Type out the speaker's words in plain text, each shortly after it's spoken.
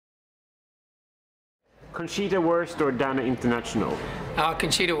Conchita Wurst or Dana International?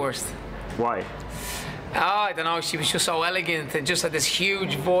 Conchita Wurst. Why? I don't know. She was just so elegant and just had this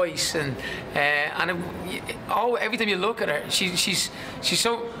huge voice, and every time you look at her, she's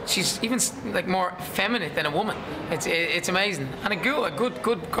even like more feminine than a woman. It's amazing, and a good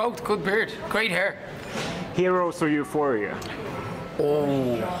coat, good beard, great hair. Heroes or Euphoria?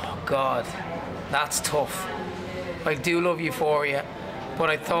 Oh God, that's tough. I do love Euphoria, but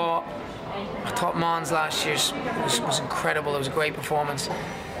I thought Mons last year's was incredible. It was a great performance.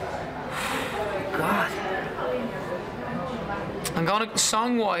 God.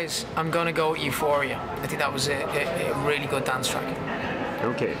 Song-wise, I'm gonna go with Euphoria. I think that was a really good dance track.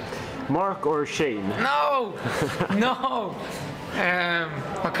 Okay. Mark or Shane? No! No!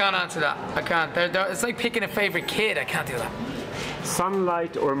 I can't answer that. I can't. It's like picking a favorite kid. I can't do that.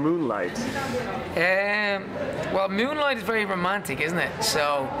 Sunlight or moonlight? Well, moonlight is very romantic, isn't it?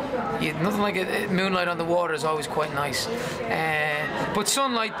 So, nothing like moonlight on the water is always quite nice. But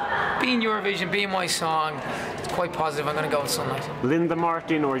Sunlight, being Eurovision, being my song, it's quite positive. I'm going to go with Sunlight. Linda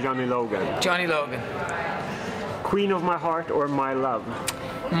Martin or Johnny Logan? Johnny Logan. Queen of My Heart or My Love?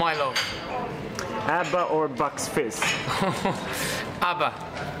 My Love. ABBA or Bucks Fizz? ABBA.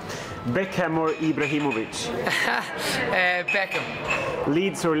 Beckham or Ibrahimovic? Beckham.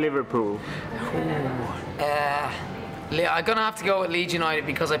 Leeds or Liverpool? I'm going to have to go with Leeds United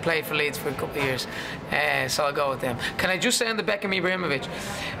because I played for Leeds for a couple of years, so I'll go with them. Can I just say on the Beckham Ibrahimovic,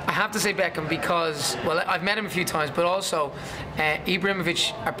 I have to say Beckham because, well, I've met him a few times, but also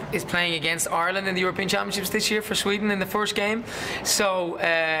Ibrahimovic is playing against Ireland in the European Championships this year for Sweden in the first game, so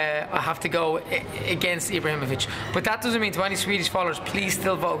I have to go against Ibrahimovic. But that doesn't mean to any Swedish followers, please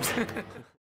still vote.